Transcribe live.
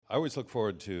I always look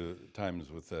forward to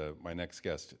times with my next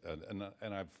guest,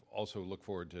 and I've also looked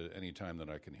forward to any time that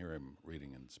I can hear him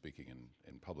reading and speaking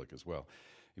in public as well.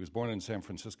 He was born in San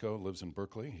Francisco, lives in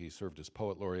Berkeley. He served as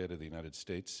Poet Laureate of the United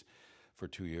States for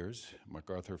 2 years,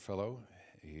 MacArthur Fellow.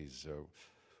 He's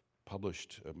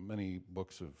published many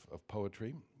books of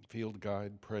poetry, Field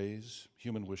Guide, Praise,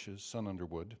 Human Wishes, Sun Under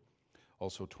Wood,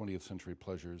 also 20th Century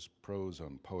Pleasures, Prose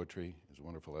on Poetry. There's a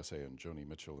wonderful essay on Joni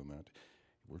Mitchell in that.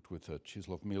 He worked with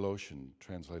Czeslaw Milosz in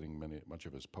translating much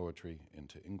of his poetry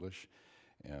into English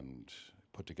and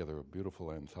put together a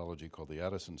beautiful anthology called the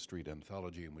Addison Street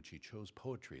Anthology, in which he chose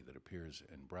poetry that appears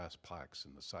in brass plaques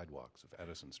in the sidewalks of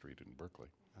Addison Street in Berkeley.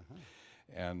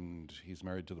 And he's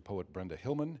married to the poet Brenda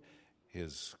Hillman.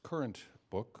 His current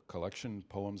book, collection,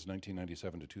 Poems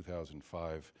 1997 to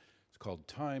 2005, it's called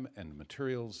Time and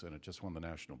Materials, and it just won the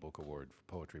National Book Award for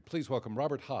Poetry. Please welcome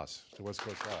Robert Haas to West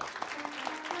Coast Live.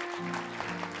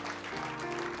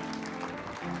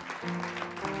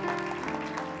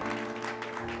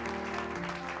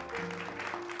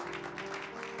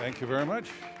 Thank you very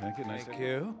much. Thank you. Thank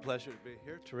you. Pleasure to be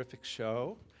here. Terrific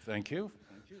show. Thank you.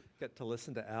 Get to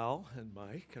listen to Al and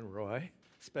Mike and Roy,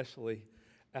 especially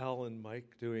Al and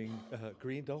Mike doing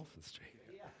Green Dolphin Street.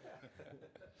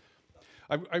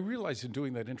 I realize in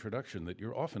doing that introduction that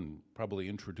you're often probably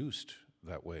introduced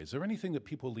that way. Is there anything that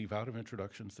people leave out of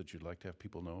introductions that you'd like to have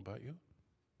people know about you?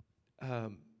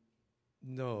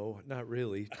 No, not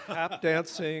really. Tap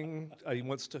dancing. I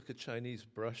once took a Chinese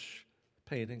brush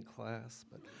painting class,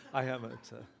 but I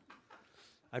haven't.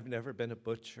 I've never been a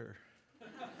butcher.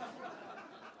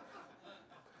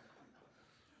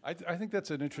 I think that's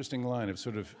an interesting line of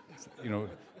sort of,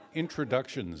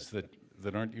 introductions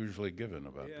that aren't usually given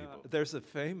about people. There's a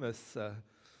famous,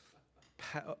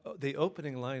 the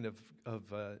opening line of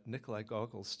Nikolai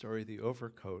Gogol's story, The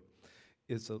Overcoat,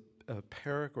 is a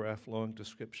paragraph-long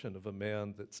description of a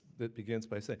man that begins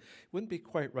by saying, it wouldn't be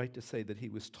quite right to say that he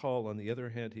was tall. On the other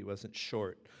hand, he wasn't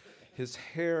short. His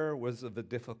hair was of a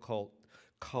difficult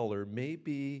color,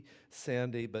 maybe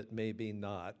sandy, but maybe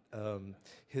not.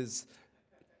 His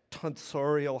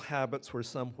tonsorial habits were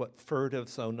somewhat furtive,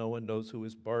 so no one knows who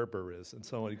his barber is, and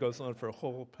so on. He goes on for a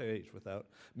whole page without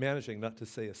managing not to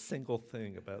say a single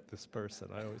thing about this person.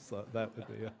 I always thought that would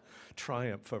be a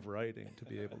triumph of writing, to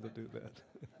be able to do that.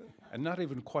 And not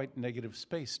even quite negative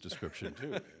space description,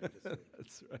 too.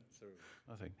 That's right.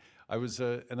 Nothing. I was,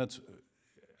 and that's,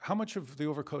 how much of The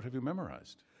Overcoat have you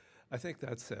memorized? I think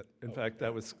that's it. In fact,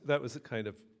 that was a kind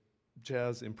of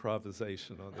jazz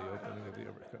improvisation on the opening of The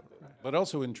Overcoat. But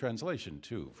also in translation,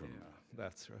 too.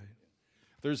 That's right.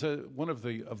 There's one of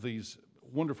these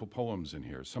wonderful poems in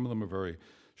here. Some of them are very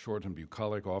short and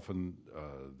bucolic. Often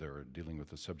they're dealing with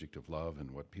the subject of love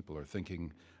and what people are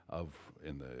thinking of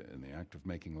in the act of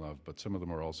making love. But some of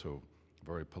them are also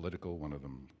very political. One of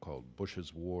them called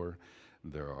Bush's War.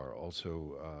 There are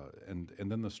also, and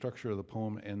then the structure of the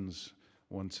poem ends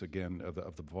once again,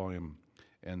 of the volume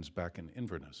ends back in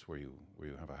Inverness, where you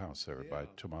have a house there by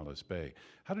Tomales Bay.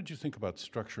 How did you think about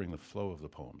structuring the flow of the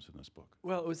poems in this book?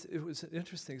 Well, it was an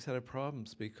interesting set of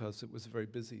problems because it was a very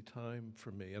busy time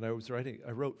for me, and I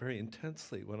wrote very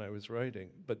intensely when I was writing,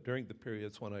 but during the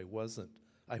periods when I wasn't.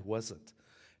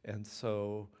 And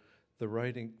so the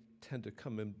writing tended to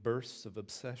come in bursts of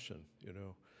obsession,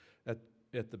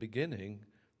 At the beginning,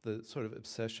 the sort of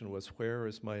obsession was, where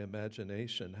is my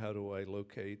imagination? How do I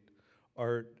locate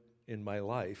art in my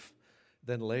life?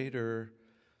 Then later,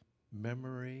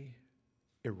 memory,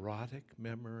 erotic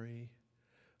memory,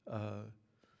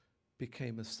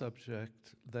 became a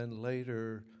subject. Then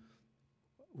later,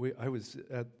 I was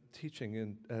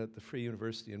teaching at the Free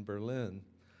University in Berlin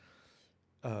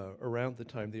around the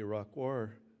time the Iraq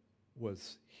War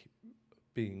was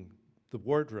the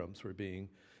war drums were being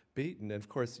beaten. And of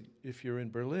course, if you're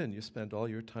in Berlin, you spend all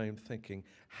your time thinking,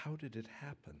 how did it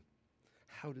happen?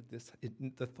 How did this,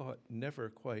 the thought never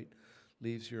quite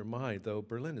leaves your mind, though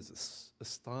Berlin is an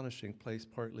astonishing place,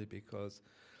 partly because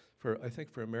I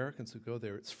think for Americans who go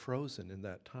there, it's frozen in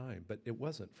that time, but it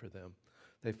wasn't for them.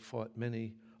 They've fought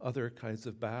many other kinds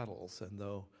of battles, and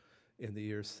though in the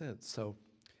years since. So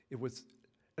it was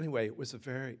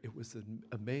an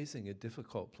amazing and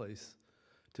difficult place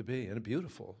to be, and a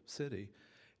beautiful city.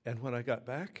 And when I got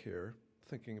back here,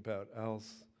 thinking about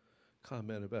Al's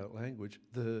comment about language,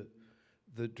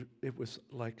 it was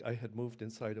like I had moved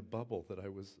inside a bubble that I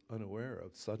was unaware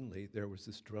of. Suddenly, there was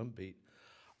this drumbeat.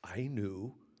 I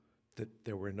knew that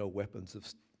there were no weapons of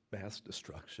mass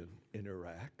destruction in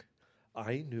Iraq.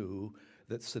 I knew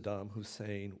that Saddam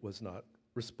Hussein was not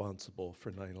responsible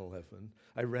for 9/11.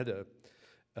 I read a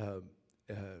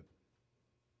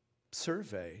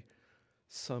survey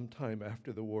sometime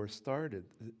after the war started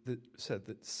that said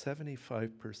that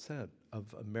 75%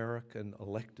 of American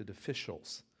elected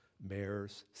officials,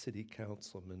 mayors, city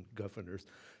councilmen, governors,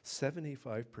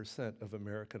 75% of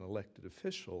American elected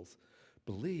officials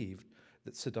believed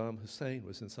that Saddam Hussein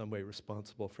was in some way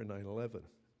responsible for 9/11.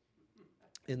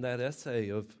 In that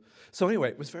essay so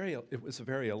anyway, it was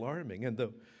very alarming, and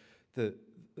the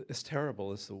as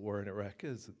terrible as the war in Iraq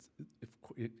is,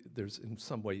 there's in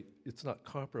some way it's not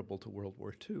comparable to World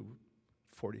War II.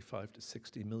 45 to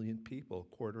 60 million people,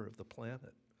 a quarter of the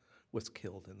planet, was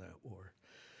killed in that war.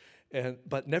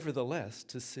 But nevertheless,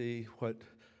 to see what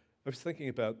I was thinking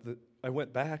about, I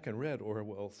went back and read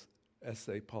Orwell's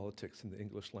essay Politics in the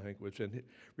English Language, and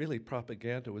really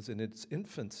propaganda was in its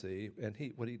infancy, and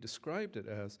what he described it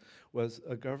as was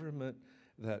a government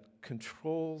that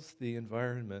controls the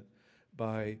environment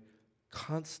by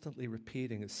constantly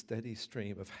repeating a steady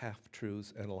stream of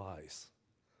half-truths and lies.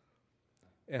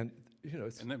 And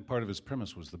and then part of his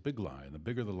premise was the big lie, and the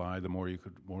bigger the lie, the more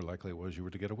likely it was you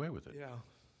were to get away with it. Yeah.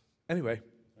 Anyway,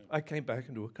 I came back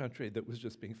into a country that was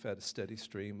just being fed a steady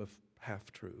stream of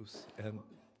half-truths and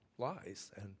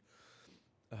lies, and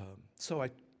so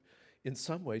I, in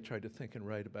some way, tried to think and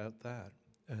write about that,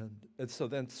 and so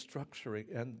then structuring,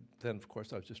 and then of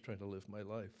course I was just trying to live my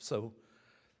life. So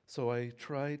I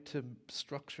tried to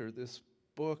structure this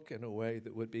book in a way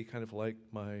that would be kind of like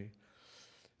my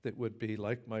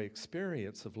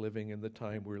experience of living in the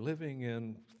time we're living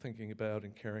in, thinking about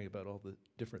and caring about all the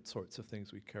different sorts of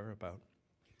things we care about.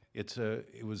 There's a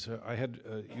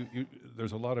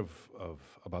lot of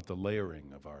about the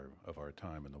layering of our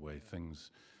time and the way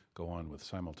things go on with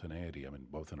simultaneity. I mean,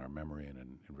 both in our memory and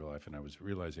in real life. And I was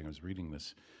realizing I was reading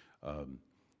this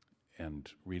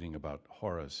and reading about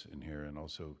Horace in here, and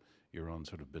also your own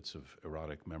sort of bits of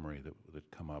erotic memory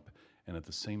that come up. And at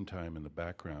the same time, in the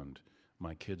background,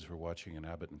 my kids were watching an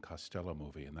Abbott and Costello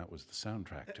movie, and that was the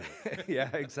soundtrack to it. Yeah,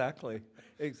 exactly.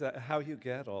 How you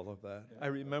get all of that. Yeah. I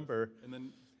remember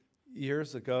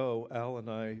years ago, Al and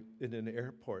I in an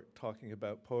airport talking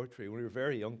about poetry. We were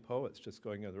very young poets just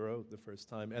going on the road the first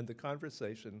time, and the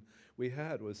conversation we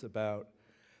had was about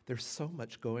there's so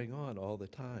much going on all the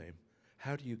time.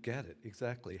 How do you get it?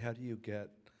 Exactly. How do you get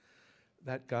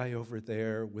that guy over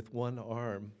there with one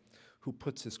arm who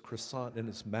puts his croissant in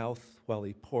his mouth while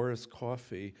he pours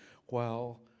coffee,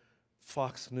 while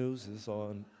Fox News is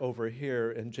on over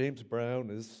here and James Brown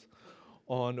is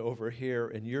on over here,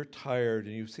 and you're tired,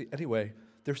 and you see, anyway,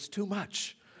 there's too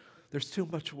much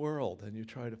world, and you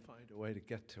try to find a way to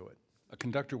get to it. A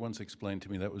conductor once explained to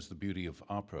me that was the beauty of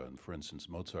opera, and for instance,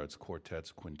 Mozart's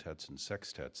quartets, quintets, and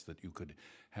sextets, that you could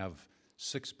have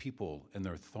 6 people in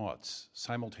their thoughts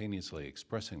simultaneously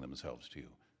expressing themselves to you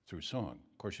through song.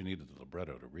 Of course, you needed the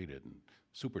libretto to read it and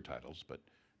super titles, but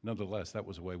nonetheless, that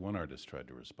was the way one artist tried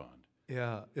to respond.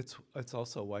 Yeah, it's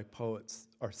also why poets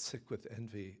are sick with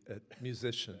envy at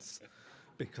musicians,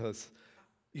 because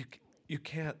you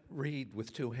can't read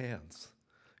with 2 hands,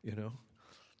 you know?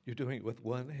 You're doing it with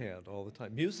one hand all the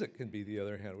time. Music can be the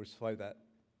other hand, which is why that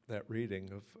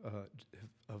reading of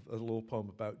a little poem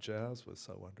about jazz was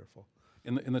so wonderful.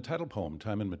 In the title poem,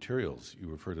 Time and Materials, you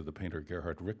refer to the painter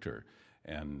Gerhard Richter,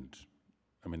 and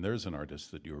I mean, there's an artist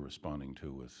that you're responding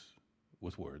to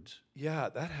with words. Yeah,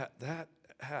 that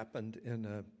happened in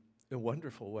a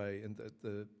wonderful way. In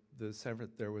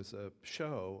there was a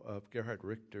show of Gerhard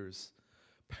Richter's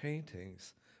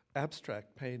paintings,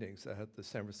 abstract paintings, at the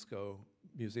San Francisco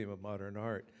Museum of Modern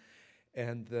Art,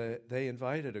 and they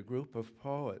invited a group of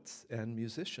poets and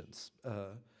musicians,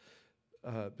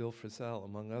 Bill Frisell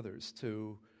among others,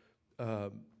 to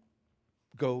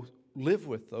go live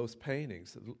with those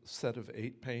paintings, a set of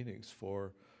 8 paintings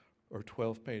or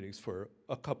 12 paintings for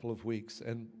a couple of weeks,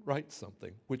 and write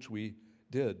something, which we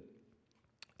did.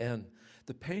 And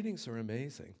the paintings are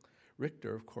amazing.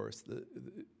 Richter, of course, the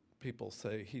people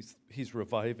say he's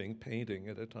reviving painting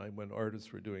at a time when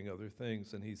artists were doing other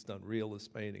things, and he's done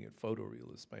realist painting and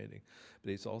photorealist painting,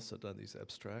 but he's also done these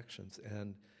abstractions.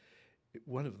 And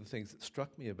one of the things that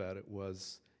struck me about it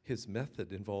was his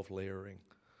method involved layering.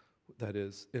 That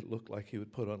is, it looked like he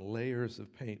would put on layers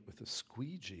of paint with a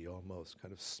squeegee almost,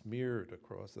 kind of smeared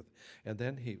across it, and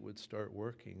then he would start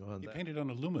working on that. He painted on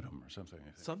aluminum or something,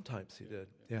 I think. Sometimes he did,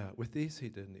 yeah. With these he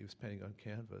didn't. He was painting on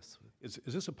canvas. Is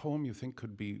this a poem you think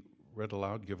could be read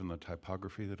aloud, given the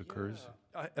typography that occurs?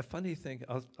 Yeah. A funny thing,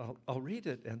 I'll read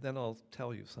it, and then I'll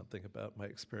tell you something about my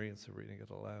experience of reading it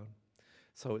aloud.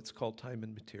 So it's called Time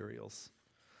and Materials,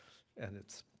 and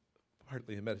it's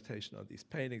partly a meditation on these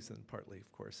paintings, and partly, of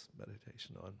course,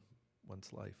 meditation on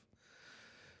one's life.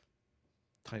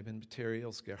 Time and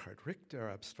Materials, Gerhard Richter,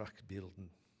 Abstract Bilden.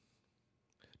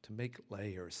 to make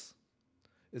layers,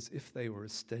 as if they were a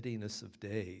steadiness of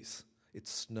days. It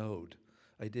snowed.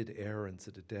 I did errands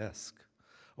at a desk,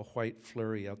 a white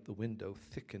flurry out the window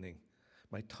thickening.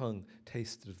 My tongue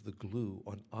tasted of the glue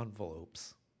on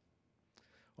envelopes.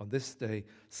 On this day,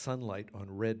 sunlight on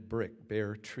red brick,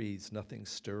 bare trees, nothing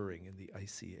stirring in the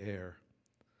icy air.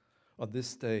 On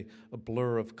this day, a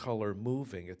blur of color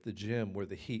moving at the gym where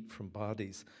the heat from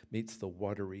bodies meets the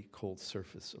watery, cold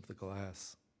surface of the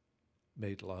glass.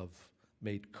 Made love,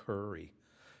 made curry,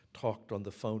 talked on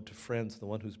the phone to friends. The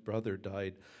one whose brother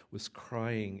died was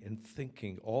crying and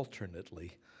thinking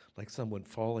alternately, like someone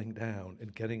falling down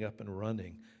and getting up and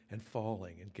running and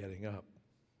falling and getting up.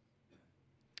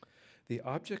 The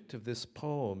object of this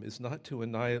poem is not to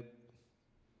annihilate.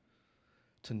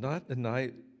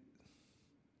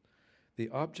 The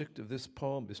object of this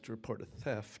poem is to report a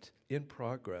theft in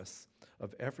progress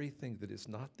of everything that is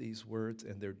not these words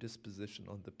and their disposition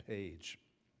on the page.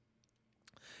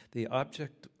 The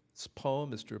object of this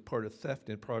poem is to report a theft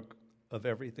of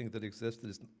everything that exists, that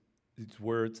is these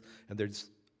words and their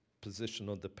disposition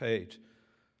on the page.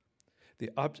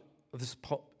 The object of this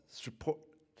poem is to report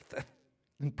theft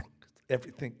in progress.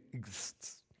 Everything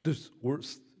exists. This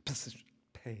worst position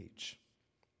page.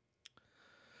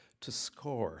 To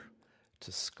score,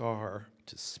 to scar,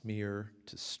 to smear,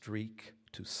 to streak,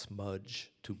 to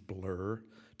smudge, to blur,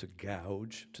 to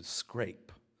gouge, to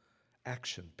scrape.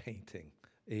 Action painting.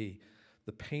 The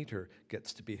painter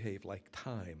gets to behave like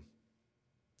time.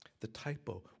 The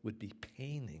typo would be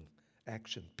painting,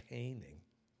 action painting.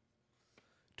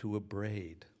 To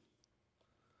abrade.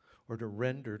 Or to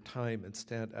render time and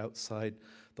stand outside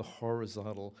the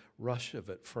horizontal rush of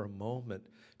it for a moment,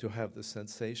 to have the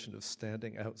sensation of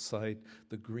standing outside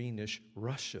the greenish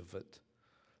rush of it.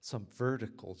 Some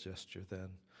vertical gesture then,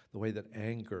 the way that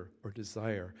anger or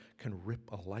desire can rip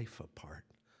a life apart,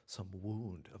 some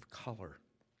wound of color.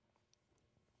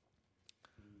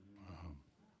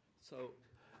 So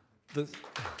the...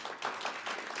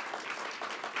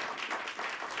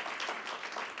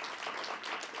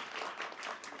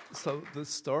 So the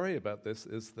story about this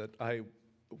is that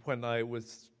when I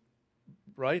was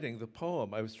writing the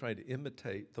poem, I was trying to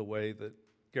imitate the way that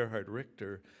Gerhard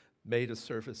Richter made a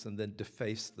surface and then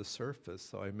defaced the surface.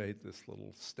 So I made this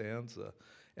little stanza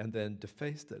and then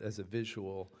defaced it as a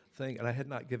visual thing. And I had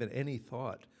not given any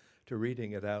thought to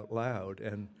reading it out loud.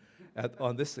 And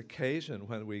on this occasion,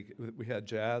 when we had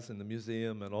jazz in the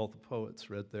museum and all the poets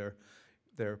read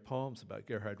their poems about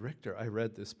Gerhard Richter, I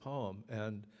read this poem,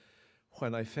 and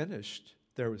when I finished,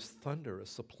 there was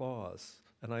thunderous applause.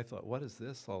 And I thought, what is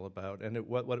this all about? And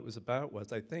what it was about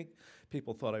was, I think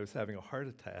people thought I was having a heart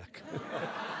attack.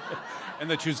 And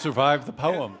that you survived the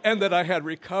poem. And that I had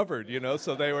recovered,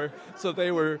 so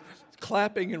they were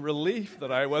clapping in relief that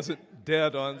I wasn't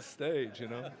dead on stage,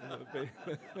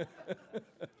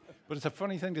 But it's a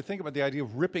funny thing to think about, the idea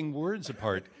of ripping words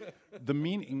apart. The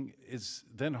meaning is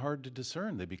then hard to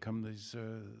discern. They become these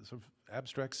sort of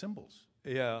abstract symbols.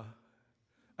 Yeah.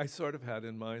 I sort of had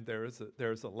in mind there's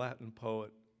a Latin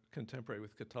poet contemporary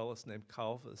with Catullus named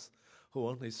Calvus, who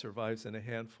only survives in a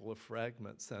handful of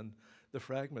fragments, and the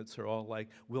fragments are all like,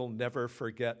 "We'll never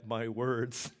forget my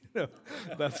words."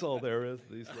 That's all there is.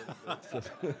 These little bits.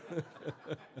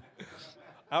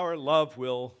 Our love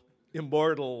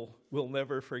immortal, will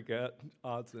never forget.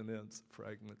 Odds and ends,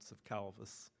 fragments of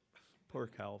Calvus. Poor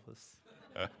Calvus.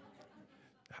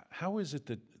 How is it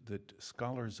that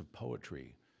scholars of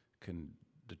poetry can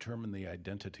determine the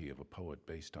identity of a poet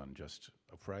based on just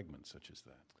a fragment such as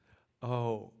that?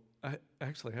 Oh, I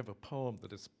actually have a poem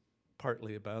that is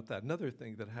partly about that. Another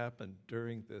thing that happened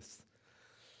during this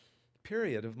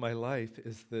period of my life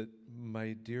is that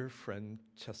my dear friend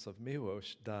Czesław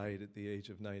Miłosz died at the age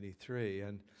of 93,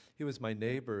 and he was my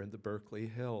neighbor in the Berkeley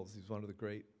Hills. He's one of the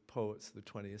great poets of the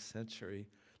 20th century,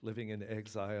 living in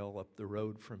exile up the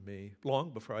road from me.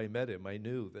 Long before I met him, I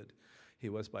knew that he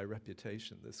was by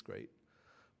reputation this great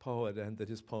poet, and that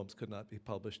his poems could not be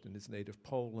published in his native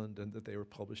Poland, and that they were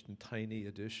published in tiny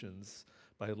editions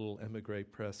by a little emigre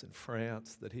press in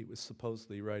France, that he was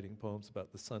supposedly writing poems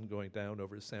about the sun going down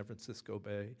over San Francisco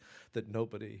Bay, that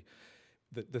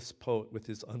this poet with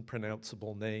his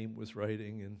unpronounceable name was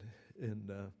writing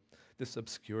in this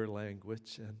obscure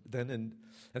language. And then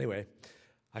anyway,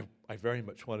 I very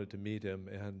much wanted to meet him,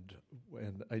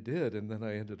 and I did, and then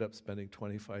I ended up spending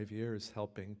 25 years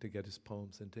helping to get his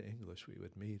poems into English. We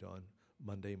would meet on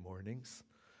Monday mornings,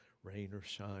 rain or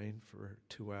shine, for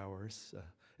 2 hours.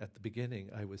 At the beginning,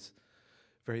 I was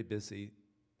very busy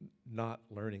not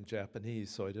learning Japanese,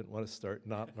 so I didn't want to start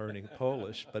not learning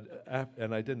Polish,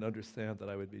 and I didn't understand that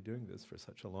I would be doing this for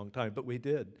such a long time, but we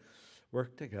did.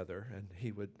 work together, and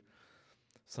he would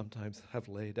sometimes have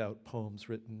laid out poems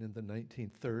written in the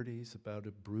 1930s about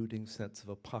a brooding sense of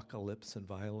apocalypse and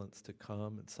violence to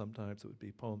come, and sometimes it would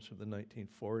be poems from the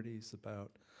 1940s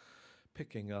about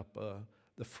picking up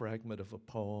the fragment of a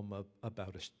poem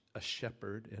about a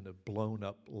shepherd in a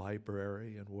blown-up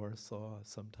library in Warsaw,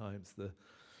 sometimes the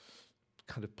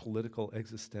kind of political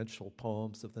existential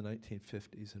poems of the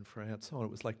 1950s in France. So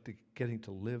it was like getting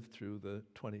to live through the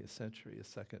 20th century a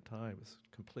second time. It was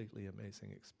a completely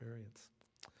amazing experience.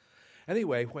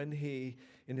 Anyway, when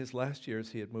in his last years,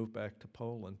 he had moved back to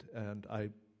Poland, and I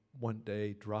one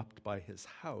day dropped by his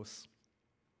house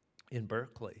in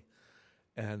Berkeley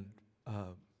and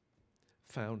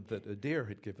found that a deer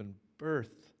had given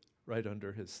birth right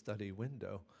under his study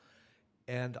window.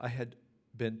 And I had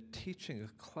been teaching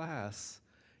a class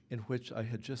in which I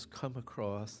had just come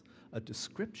across a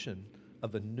description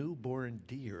of a newborn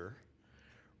deer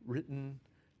written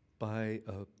by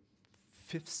a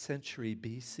 5th century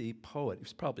BC poet. He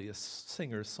was probably a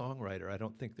singer-songwriter. I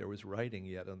don't think there was writing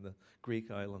yet on the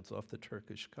Greek islands off the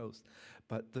Turkish coast.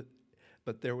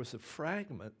 But there was a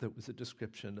fragment that was a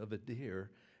description of a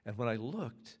deer, and when I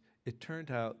looked, it turned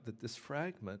out that this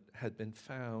fragment had been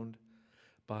found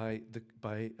on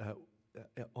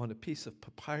a piece of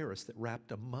papyrus that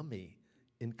wrapped a mummy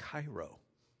in Cairo.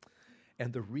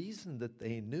 And the reason that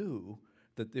they knew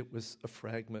that it was a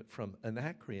fragment from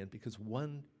Anacreon, because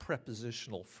one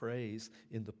prepositional phrase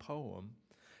in the poem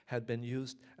had been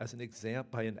used as an example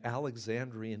by an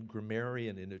Alexandrian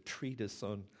grammarian in a treatise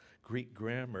on Greek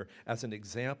grammar as an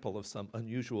example of some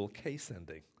unusual case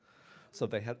ending. So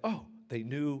they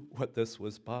knew what this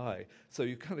was by. So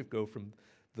you kind of go from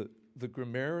the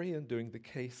grammarian doing the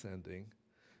case ending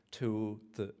to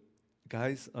the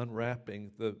guys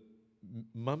unwrapping the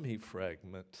mummy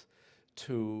fragment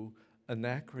to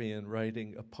Anacreon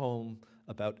writing a poem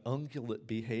about ungulate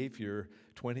behavior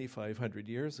 2,500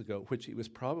 years ago, which he was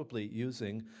probably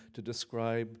using to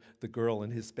describe the girl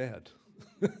in his bed.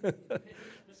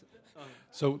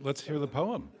 So let's hear the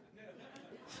poem.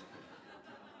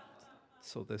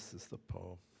 So this is the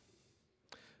poem.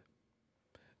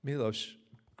 Miloš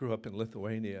grew up in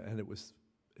Lithuania, and it was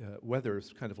weather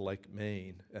is kind of like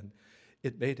Maine, and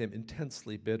it made him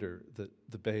intensely bitter that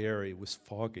the Bay Area was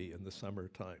foggy in the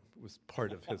summertime. It was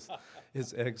part of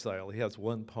his exile. He has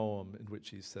one poem in which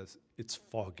he says, "It's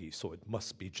foggy, so it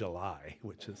must be July,"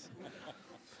 which is...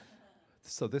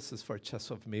 So this is for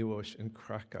Czesław Miłosz in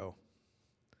Krakow.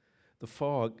 The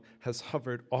fog has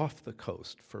hovered off the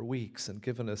coast for weeks and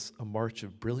given us a march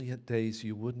of brilliant days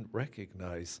you wouldn't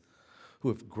recognize, who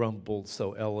have grumbled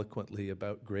so eloquently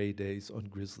about gray days on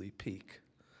Grizzly Peak.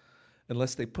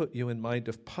 Unless they put you in mind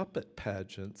of puppet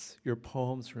pageants, your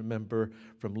poems remember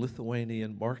from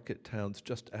Lithuanian market towns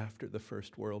just after the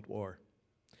First World War.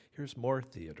 Here's more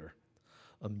theater.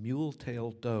 A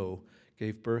mule-tailed doe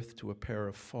gave birth to a pair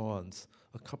of fawns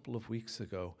a couple of weeks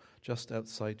ago, just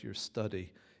outside your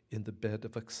study, in the bed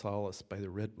of oxalis by the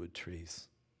redwood trees.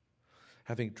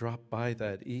 Having dropped by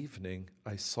that evening,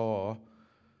 I saw,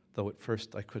 though at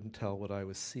first I couldn't tell what I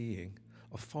was seeing,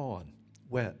 a fawn,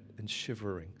 wet and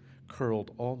shivering,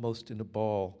 curled almost in a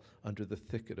ball under the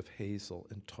thicket of hazel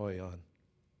and toyon.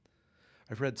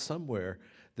 I've read somewhere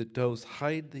that does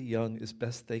hide the young as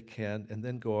best they can and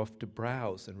then go off to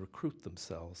browse and recruit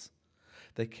themselves.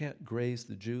 They can't graze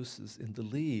the juices in the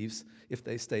leaves if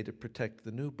they stay to protect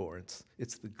the newborns.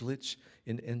 It's the glitch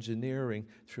in engineering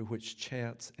through which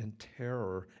chance and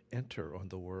terror enter on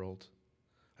the world.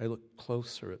 I looked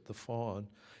closer at the fawn.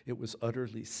 It was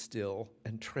utterly still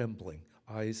and trembling,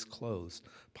 eyes closed,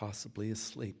 possibly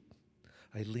asleep.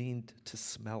 I leaned to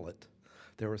smell it.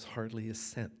 There was hardly a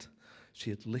scent.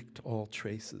 She had licked all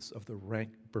traces of the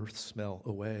rank birth smell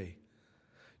away.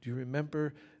 Do you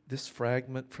remember this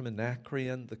fragment from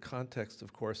Anacreon? The context,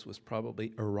 of course, was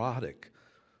probably erotic, ...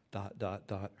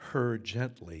 her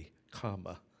gently,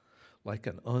 like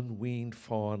an unweaned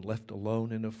fawn left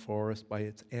alone in a forest by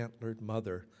its antlered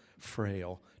mother,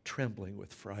 frail, trembling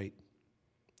with fright.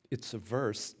 It's a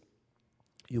verse,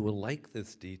 you will like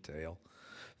this detail,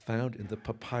 found in the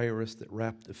papyrus that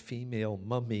wrapped a female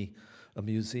mummy a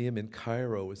museum in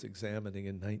Cairo was examining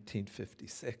in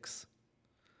 1956.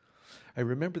 I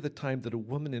remember the time that a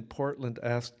woman in Portland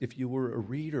asked if you were a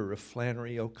reader of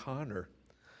Flannery O'Connor.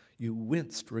 You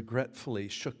winced regretfully,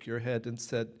 shook your head, and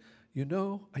said, "You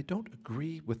know, I don't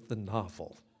agree with the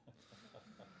novel."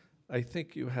 I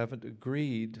think you haven't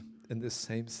agreed in this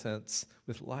same sense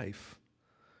with life,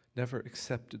 never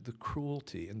accepted the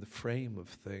cruelty in the frame of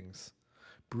things,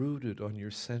 brooded on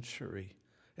your century,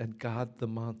 and God the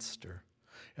monster,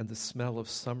 and the smell of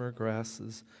summer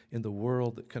grasses in the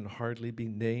world that can hardly be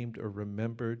named or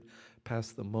remembered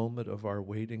past the moment of our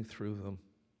wading through them,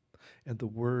 and the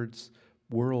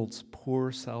world's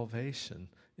poor salvation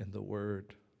in the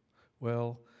word.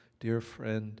 Well, dear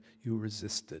friend, you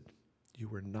resisted. You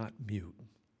were not mute.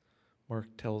 Mark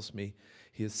tells me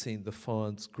he has seen the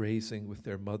fawns grazing with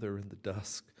their mother in the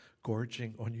dusk,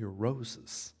 gorging on your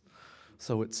roses.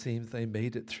 So it seems they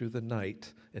made it through the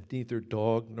night, and neither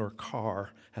dog nor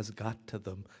car has got to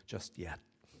them just yet.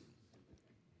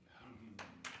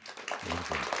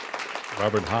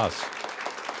 Robert Haas.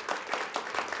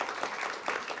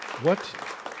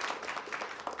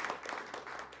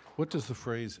 What does the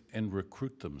phrase "and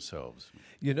recruit themselves"?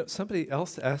 You know, somebody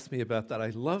else asked me about that. I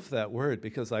love that word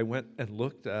because I went and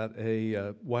looked at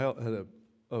a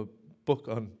book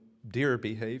on deer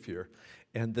behavior,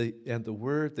 and the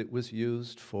word that was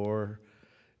used for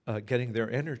getting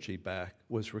their energy back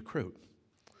was recruit.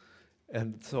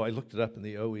 And so I looked it up in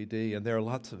the OED, and there are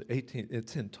lots of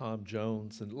it's in Tom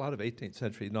Jones, and a lot of 18th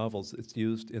century novels, it's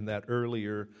used in that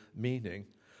earlier meaning.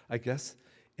 I guess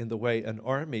in the way an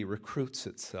army recruits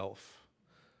itself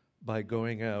by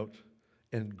going out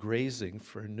and grazing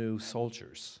for new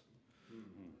soldiers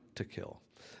to kill,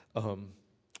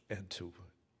 and to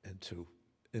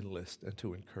enlist and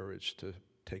to encourage to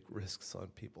take risks on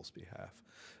people's behalf.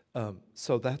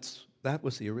 So that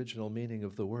was the original meaning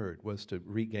of the word, was to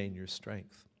regain your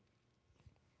strength.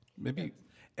 Maybe.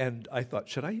 And I thought,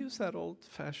 should I use that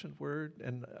old-fashioned word?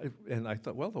 And I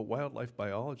thought, well, the wildlife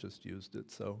biologist used it,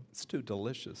 so it's too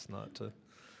delicious not to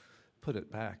put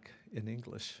it back in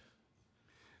English.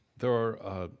 There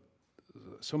are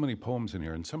so many poems in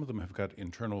here, and some of them have got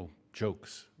internal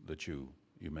jokes that you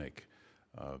make.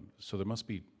 So there must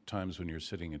be times when you're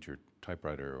sitting at your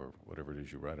typewriter or whatever it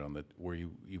is you write on that where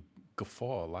you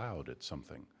guffaw aloud at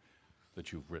something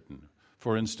that you've written.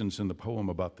 For instance, in the poem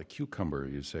about the cucumber,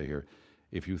 you say here,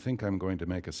 "If you think I'm going to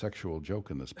make a sexual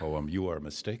joke in this poem, you are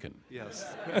mistaken."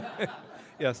 Yes.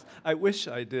 Yes, I wish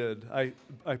I did. I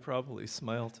probably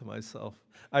smile to myself.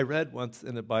 I read once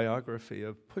in a biography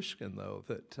of Pushkin, though,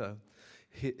 that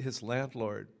his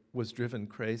landlord was driven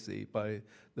crazy by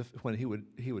when he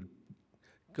would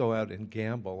go out and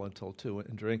gamble until 2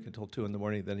 and drink until 2 in the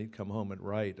morning, then he'd come home and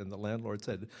write. And the landlord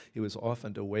said he was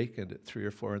often awakened at 3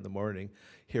 or 4 in the morning,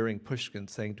 hearing Pushkin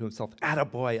saying to himself,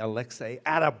 "Attaboy, Alexei,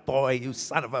 attaboy, you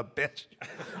son of a bitch."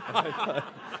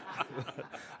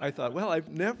 I thought, well, I've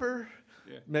never,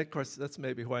 of course, that's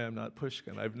maybe why I'm not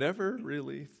Pushkin. I've never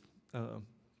really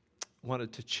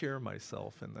wanted to cheer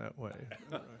myself in that way.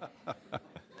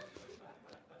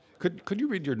 Could you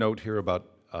read your note here about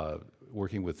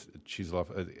working with Chislov?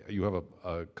 You have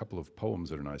a couple of poems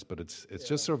that are nice, but it's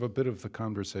just sort of a bit of the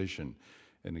conversation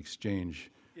and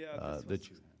exchange.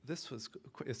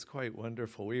 It's quite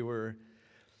wonderful. We were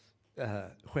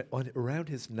around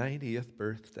his 90th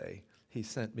birthday. He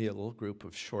sent me a little group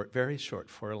of very short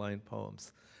 4-line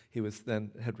poems. He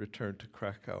had returned to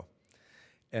Krakow,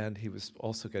 and he was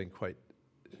also getting quite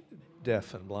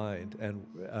deaf and blind. And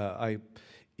I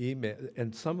emailed,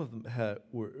 and some of them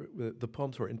the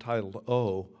poems were entitled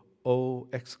O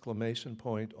exclamation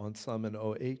point on some and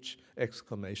OH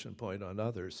exclamation point on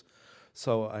others.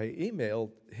 So I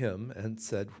emailed him and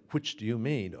said, "Which do you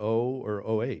mean, O or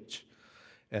OH?"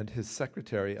 And his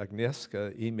secretary,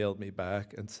 Agnieszka, emailed me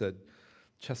back and said,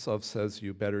 "Cheslov says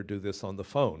you better do this on the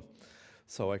phone."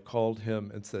 So I called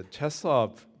him and said,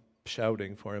 "Cheslov,"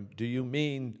 shouting for him, "do you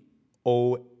mean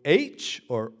OH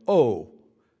or O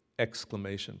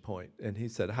exclamation point?" And he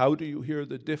said, "How do you hear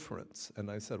the difference?"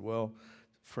 And I said, "Well,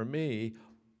 for me,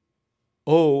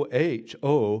 OH,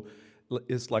 O,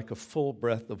 is like a full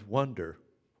breath of wonder.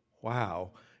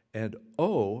 Wow. And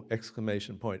O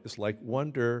exclamation point is like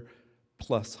wonder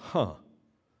plus huh.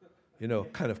 You know,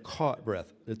 kind of caught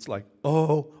breath. It's like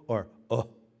oh or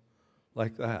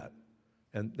like that.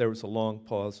 And there was a long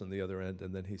pause on the other end,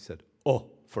 and then he said,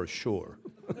 "Oh, for sure."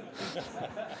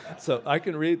 So I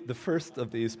can read the first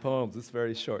of these poems. It's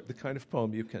very short. The kind of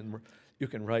poem you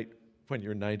can write when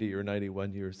you're 90 or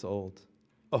 91 years old.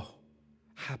 Oh,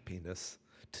 happiness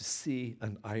to see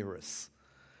an iris,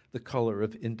 the color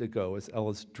of indigo as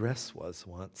Ella's dress was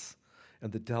once,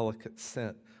 and the delicate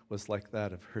scent was like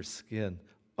that of her skin.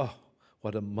 Oh,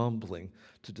 what a mumbling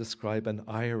to describe an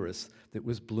iris that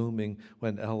was blooming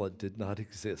when Ella did not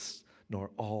exist,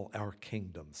 nor all our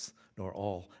kingdoms, nor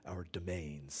all our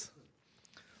domains.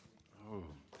 Oh.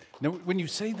 Now, when you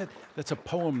say that that's a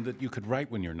poem that you could write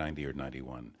when you're 90 or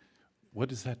 91, what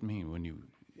does that mean?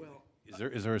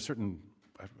 Is there a certain...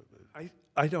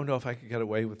 I don't know if I could get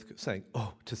away with saying,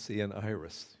 "Oh, to see an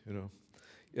iris," you know.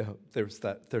 there's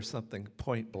something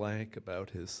point blank about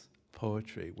his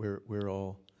poetry.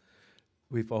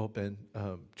 We've all been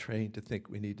trained to think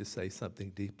we need to say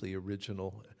something deeply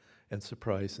original and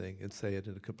surprising and say it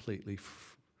in a completely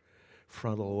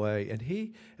frontal way. And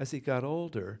he, as he got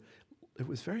older, it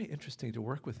was very interesting to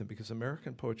work with him because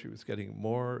American poetry was getting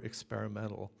more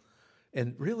experimental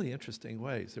in really interesting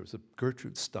ways. There was a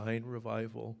Gertrude Stein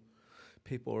revival.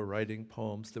 People were writing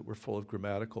poems that were full of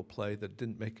grammatical play that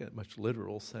didn't make much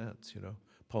literal sense,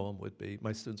 Poem would be,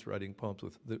 my students writing poems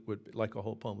that would be, like a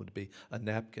whole poem would be, a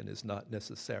napkin is not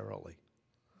necessarily.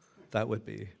 That would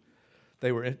be,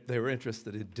 they were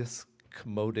interested in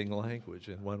discommoding language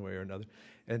in one way or another.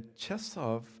 And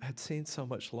Chekhov had seen so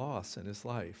much loss in his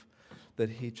life that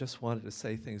he just wanted to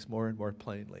say things more and more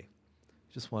plainly.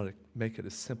 Just wanted to make it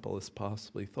as simple as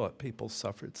possible. He thought people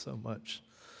suffered so much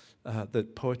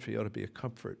that poetry ought to be a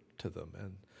comfort to them,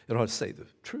 and it ought to say the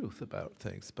truth about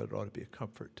things, but it ought to be a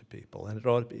comfort to people, and it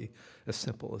ought to be as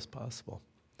simple as possible.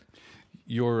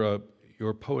 Your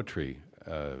poetry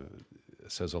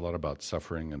says a lot about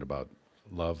suffering and about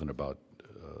love and about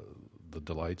the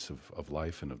delights of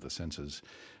life and of the senses,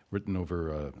 written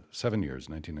over 7 years,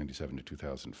 1997 to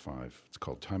 2005. It's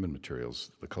called Time and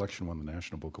Materials. The collection won the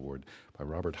National Book Award by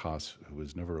Robert Haas, who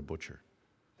is never a butcher.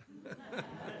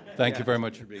 Thank you very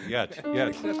much for being Yes. Thank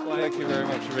you very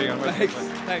much for being on with us.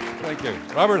 Thank you.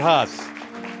 Robert Haas.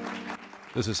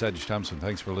 This is Sedge Thompson.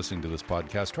 Thanks for listening to this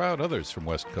podcast. Try out others from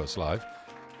West Coast Live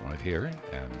right here,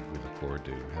 and we look forward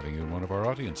to having you in one of our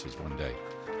audiences one day.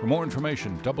 For more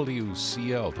information,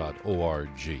 WCL.org.